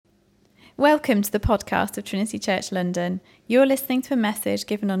Welcome to the podcast of Trinity Church London. You're listening to a message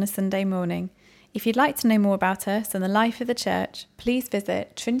given on a Sunday morning. If you'd like to know more about us and the life of the church, please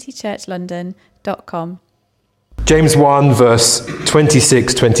visit trinitychurchlondon.com. James 1 verse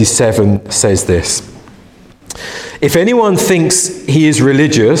 26-27 says this: If anyone thinks he is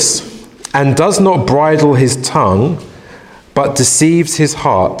religious and does not bridle his tongue, but deceives his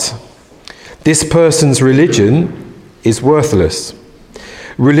heart, this person's religion is worthless.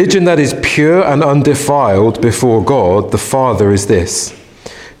 Religion that is pure and undefiled before God the Father is this: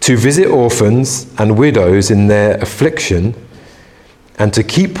 to visit orphans and widows in their affliction, and to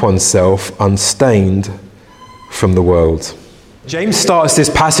keep oneself unstained from the world. James starts this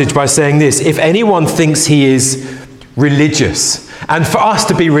passage by saying this: if anyone thinks he is religious, and for us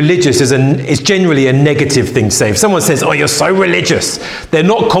to be religious is generally a negative thing to say. If someone says, "Oh, you're so religious," they're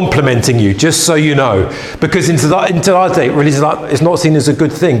not complimenting you, just so you know, because into our day, religion is not seen as a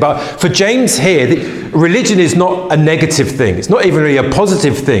good thing. But for James here, religion is not a negative thing. It's not even really a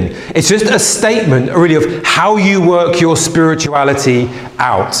positive thing. It's just a statement, really, of how you work your spirituality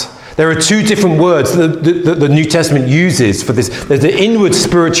out. There are two different words that the New Testament uses for this. There's the inward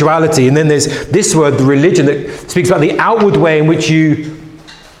spirituality, and then there's this word, the religion, that speaks about the outward way in which you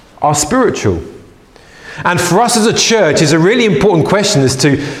are spiritual. And for us as a church, is a really important question as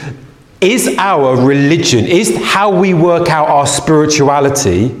to, is our religion, is how we work out our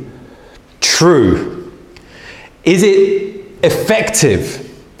spirituality true? Is it effective?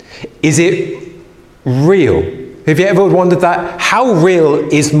 Is it real? Have you ever wondered that? How real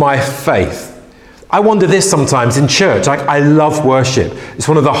is my faith? I wonder this sometimes in church. I love worship. It's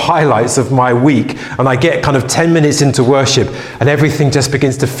one of the highlights of my week. And I get kind of 10 minutes into worship and everything just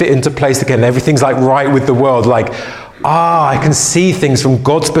begins to fit into place again. Everything's like right with the world. Like, I can see things from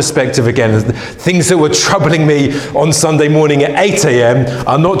God's perspective again. Things that were troubling me on Sunday morning at 8 a.m.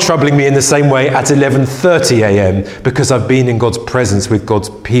 are not troubling me in the same way at 11:30 a.m. because I've been in God's presence with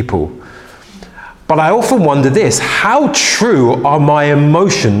God's people. But I often wonder this: how true are my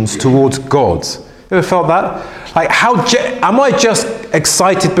emotions towards God? You ever felt that? Like, am I just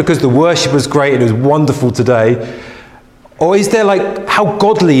excited because the worship was great and it was wonderful today? Or is there how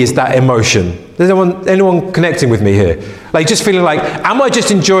godly is that emotion? Is anyone connecting with me here? Like, just feeling like, am I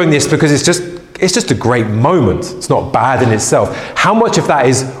just enjoying this because it's just a great moment? It's not bad in itself. How much of that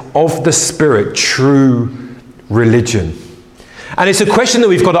is of the Spirit, true religion? And it's a question that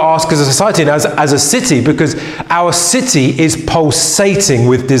we've got to ask as a society and as a city, because our city is pulsating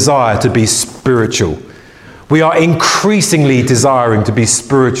with desire to be spiritual. We are increasingly desiring to be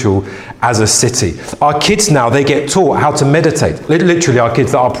spiritual as a city. Our kids now, they get taught how to meditate. Literally, our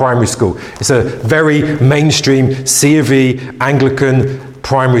kids at our primary school. It's a very mainstream C of E Anglican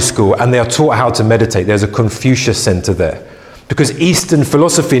primary school, and they are taught how to meditate. There's a Confucius Center there. Because Eastern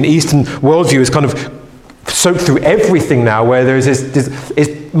philosophy and Eastern worldview is kind of soaked through everything now, where there is this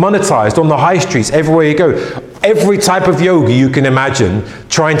it's monetized on the high streets, everywhere you go. Every type of yoga you can imagine,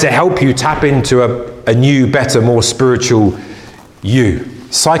 trying to help you tap into a new, better, more spiritual you.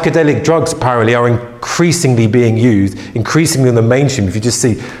 Psychedelic drugs apparently are increasingly being used, increasingly in the mainstream, if you just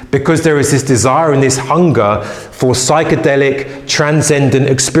see, because there is this desire and this hunger for psychedelic, transcendent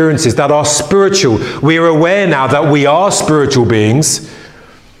experiences that are spiritual. We are aware now that we are spiritual beings.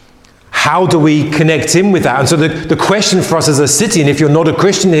 How do we connect in with that? And so the question for us as a city, and if you're not a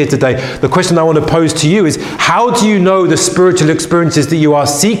Christian here today, the question I want to pose to you is, how do you know the spiritual experiences that you are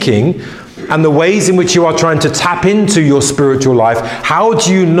seeking and the ways in which you are trying to tap into your spiritual life? How do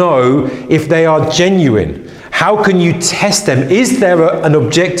you know if they are genuine? How can you test them? Is there an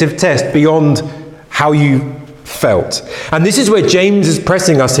objective test beyond how you felt? And this is where James is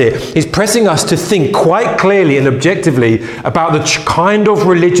pressing us here. He's pressing us to think quite clearly and objectively about the kind of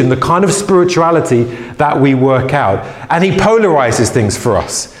religion, the kind of spirituality that we work out. And he polarizes things for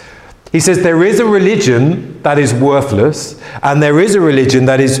us. He says there is a religion that is worthless, and there is a religion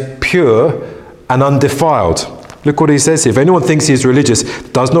that is pure and undefiled. Look what he says here. If anyone thinks he is religious,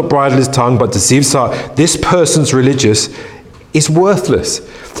 does not bridle his tongue, but deceives his heart, this person's religious is worthless.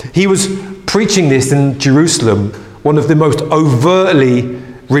 He was preaching this in Jerusalem, one of the most overtly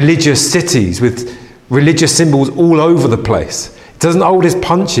religious cities, with religious symbols all over the place. He doesn't hold his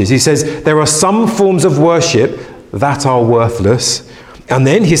punches. He says there are some forms of worship that are worthless. And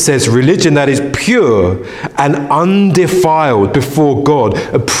then he says religion that is pure and undefiled before God,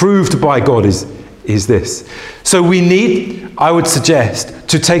 approved by God, is this. So we need, I would suggest,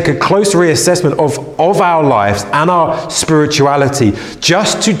 to take a close reassessment of our lives and our spirituality,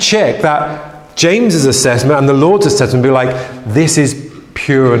 just to check that James's assessment and the Lord's assessment be like, this is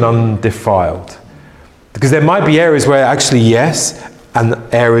pure and undefiled. Because there might be areas where actually, yes, and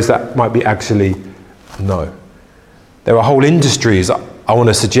areas that might be actually no. There are whole industries, I want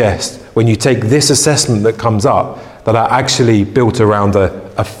to suggest, when you take this assessment that comes up, that are actually built around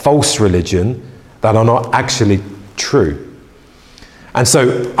a false religion that are not actually true. And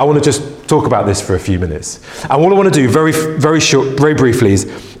so I want to just talk about this for a few minutes. And what I want to do very short, very briefly is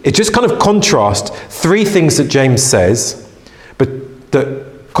just kind of contrast three things that James says, but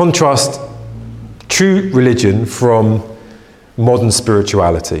that contrast true religion from modern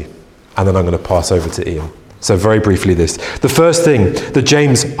spirituality. And then I'm going to pass over to Ian. So very briefly this. The first thing that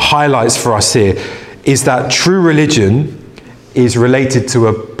James highlights for us here is that true religion is related to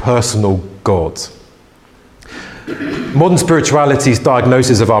a personal God. Modern spirituality's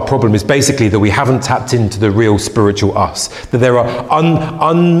diagnosis of our problem is basically that we haven't tapped into the real spiritual us, that there are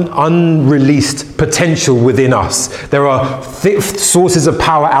unreleased potential within us. There are sources of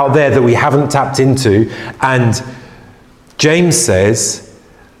power out there that we haven't tapped into. And James says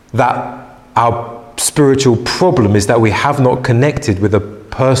that our spiritual problem is that we have not connected with a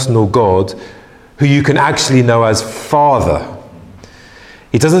personal God who you can actually know as Father.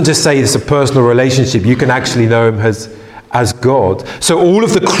 He doesn't just say it's a personal relationship, you can actually know him as God. So all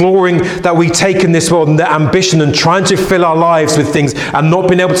of the clawing that we take in this world and the ambition and trying to fill our lives with things and not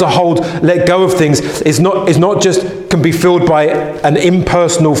being able to let go of things is not just can be filled by an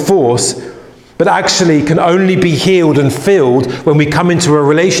impersonal force, but actually can only be healed and filled when we come into a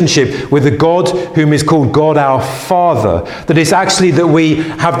relationship with a God whom is called God our Father. That it's actually that we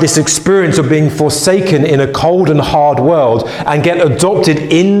have this experience of being forsaken in a cold and hard world and get adopted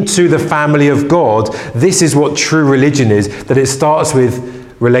into the family of God. This is what true religion is, that it starts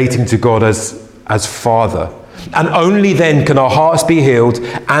with relating to God as Father. And only then can our hearts be healed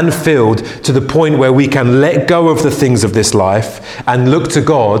and filled to the point where we can let go of the things of this life and look to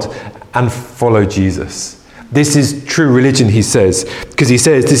God and follow Jesus. This is true religion, he says, because he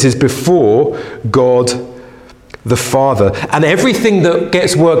says this is before God the Father. And everything that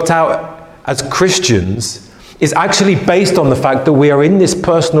gets worked out as Christians is actually based on the fact that we are in this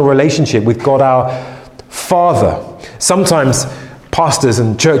personal relationship with God our Father. Sometimes pastors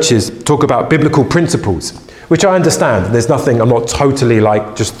and churches talk about biblical principles, which I understand. There's nothing, I'm not totally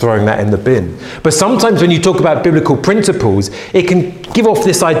like just throwing that in the bin. But sometimes when you talk about biblical principles, it can give off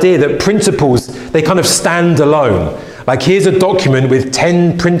this idea that principles, they kind of stand alone. Like here's a document with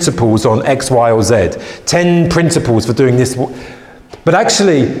 10 principles on X, Y, or Z. 10 principles for doing this. But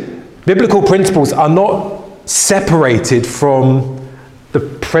actually, biblical principles are not separated from the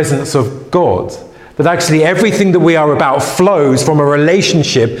presence of God. That actually everything that we are about flows from a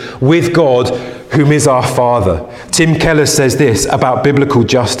relationship with God, whom is our Father. Tim Keller says this about biblical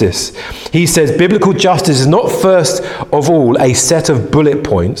justice. He says, biblical justice is not first of all a set of bullet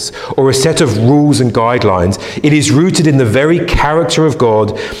points or a set of rules and guidelines. It is rooted in the very character of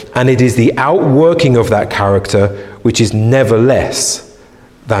God, and it is the outworking of that character which is never less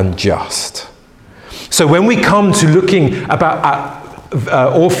than just. So when we come to looking about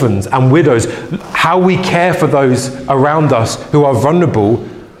orphans and widows, how we care for those around us who are vulnerable,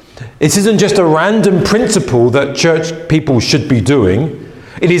 this isn't just a random principle that church people should be doing.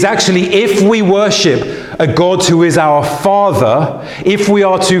 It is actually, if we worship a God who is our Father, if we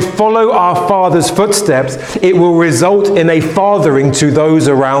are to follow our Father's footsteps, it will result in a fathering to those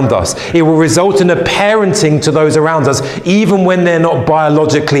around us. It will result in a parenting to those around us. Even when they're not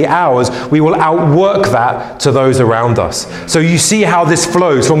biologically ours, we will outwork that to those around us. So you see how this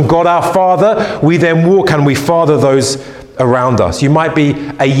flows. From God our Father, we then walk and we father those around us. You might be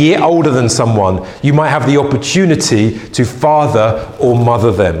a year older than someone. You might have the opportunity to father or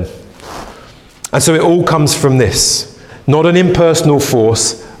mother them. And so it all comes from this. Not an impersonal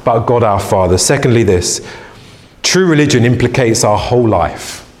force, but God our Father. Secondly, this. True religion implicates our whole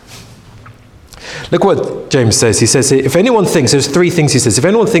life. Look what James says. He says, if anyone thinks, there's three things he says. If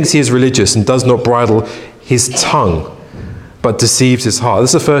anyone thinks he is religious and does not bridle his tongue, but deceives his heart.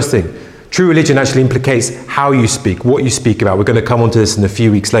 That's the first thing. True religion actually implicates how you speak, what you speak about. We're going to come on to this in a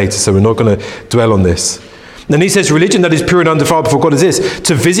few weeks later, so we're not going to dwell on this. Then he says, religion that is pure and undefiled before God is this,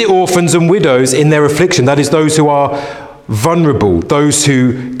 to visit orphans and widows in their affliction. That is those who are vulnerable, those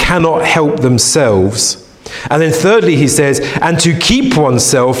who cannot help themselves. And then thirdly, he says, and to keep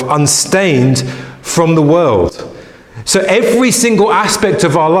oneself unstained from the world. So every single aspect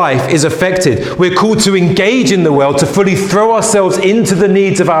of our life is affected. We're called to engage in the world, to fully throw ourselves into the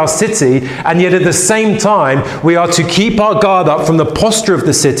needs of our city, and yet at the same time, we are to keep our guard up from the posture of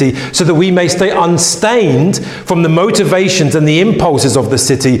the city so that we may stay unstained from the motivations and the impulses of the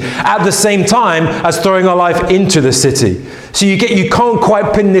city, at the same time as throwing our life into the city. So you can't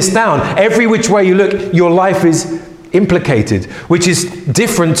quite pin this down. Every which way you look, your life is implicated, which is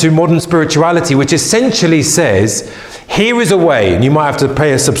different to modern spirituality, which essentially says, here is a way, and you might have to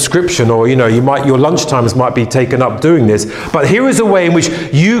pay a subscription, or your lunch times might be taken up doing this, but here is a way in which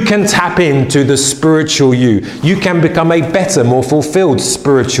you can tap into the spiritual you. You can become a better, more fulfilled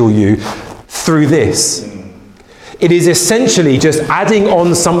spiritual you through this. It is essentially just adding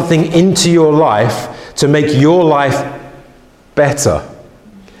on something into your life to make your life better.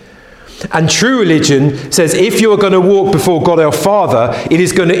 And true religion says if you're going to walk before God our Father, it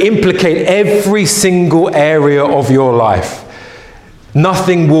is going to implicate every single area of your life.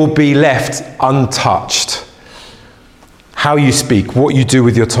 Nothing will be left untouched. How you speak, what you do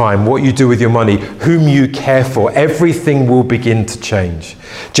with your time, what you do with your money, whom you care for, everything will begin to change.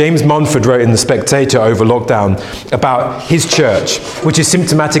 James Munford wrote in The Spectator over lockdown about his church, which is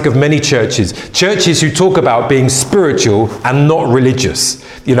symptomatic of many churches who talk about being spiritual and not religious.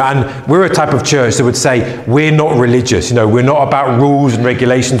 And we're a type of church that would say we're not religious. We're not about rules and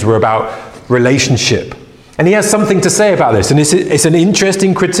regulations, we're about relationship. And he has something to say about this, and it's an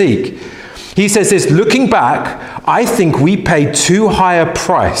interesting critique. He says this: looking back, I think we paid too high a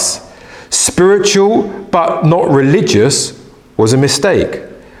price. Spiritual but not religious was a mistake.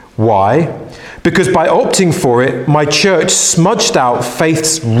 Why? Because by opting for it, my church smudged out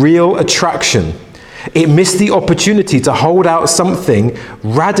faith's real attraction. It missed the opportunity to hold out something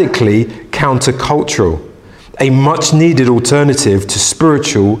radically countercultural, a much needed alternative to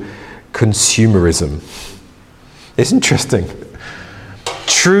spiritual consumerism. It's interesting.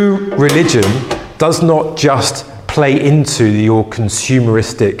 True religion does not just play into your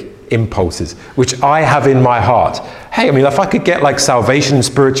consumeristic impulses, which I have in my heart. Hey, if I could get like salvation and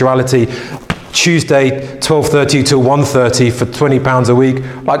spirituality Tuesday 12:30 till 1:30 for £20 a week,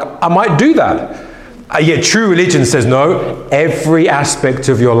 I might do that. Yet true religion says no, every aspect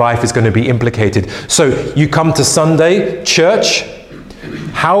of your life is going to be implicated. So you come to Sunday church,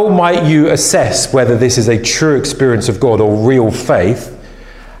 how might you assess whether this is a true experience of God or real faith?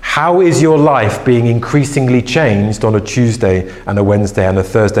 How is your life being increasingly changed on a Tuesday and a Wednesday and a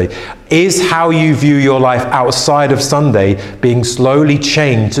Thursday? Is how you view your life outside of Sunday being slowly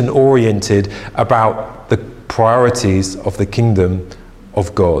changed and oriented about the priorities of the kingdom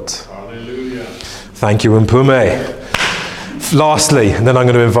of God? Hallelujah. Thank you, Mpume. Lastly, and then I'm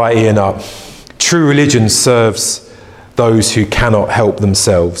going to invite Ian up. True religion serves those who cannot help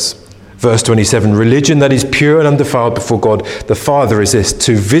themselves. Verse 27, religion that is pure and undefiled before God the Father is this: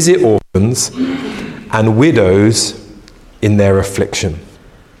 to visit orphans and widows in their affliction.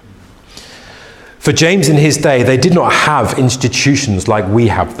 For James in his day, they did not have institutions like we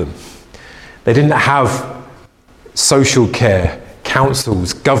have them. They didn't have social care,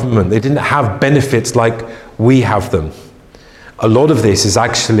 councils, government. They didn't have benefits like we have them. A lot of this is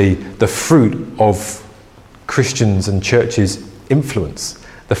actually the fruit of Christians and churches' influence.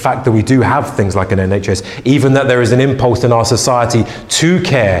 The fact that we do have things like an NHS, even that there is an impulse in our society to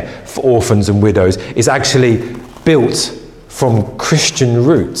care for orphans and widows, is actually built from Christian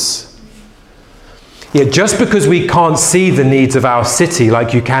roots. Yet just because we can't see the needs of our city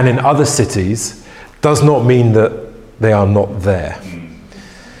like you can in other cities, does not mean that they are not there.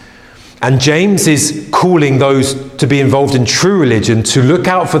 And James is calling those to be involved in true religion to look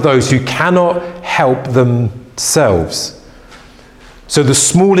out for those who cannot help themselves. So the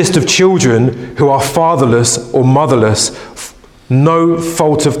smallest of children who are fatherless or motherless, no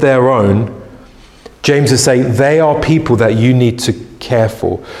fault of their own, James is saying they are people that you need to care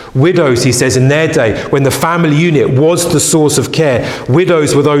for. Widows, he says, in their day, when the family unit was the source of care,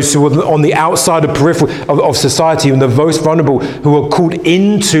 widows were those who were on the outside of periphery of society and the most vulnerable, who were called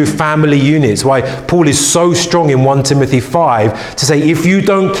into family units. Why Paul is so strong in 1 Timothy 5 to say, if you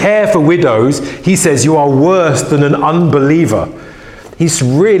don't care for widows, he says you are worse than an unbeliever. He's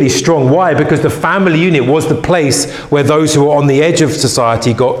really strong. Why? Because the family unit was the place where those who were on the edge of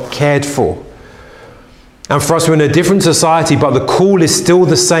society got cared for. And for us, we're in a different society, but the call is still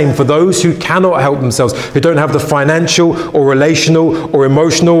the same for those who cannot help themselves, who don't have the financial or relational or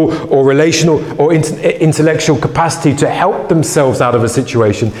emotional or relational or intellectual capacity to help themselves out of a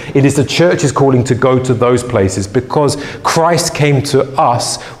situation. It is the church's calling to go to those places because Christ came to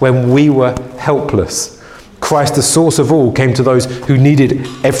us when we were helpless. Christ, the source of all, came to those who needed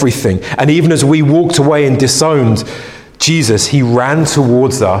everything. And even as we walked away and disowned Jesus, he ran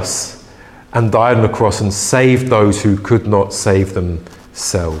towards us and died on the cross and saved those who could not save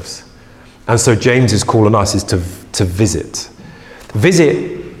themselves. And so James's call on us is to visit.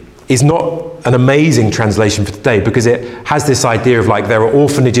 Visit is not an amazing translation for today because it has this idea of like there are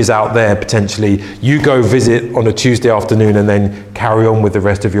orphanages out there potentially. You go visit on a Tuesday afternoon and then carry on with the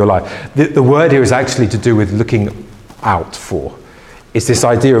rest of your life. The word here is actually to do with looking out for. It's this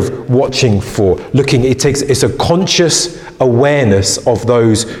idea of watching for, looking. It's a conscious awareness of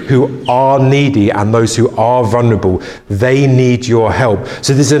those who are needy and those who are vulnerable. They need your help.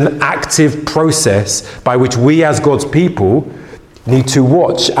 So this is an active process by which we as God's people need to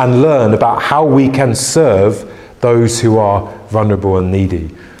watch and learn about how we can serve those who are vulnerable and needy,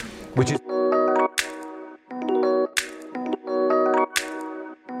 which is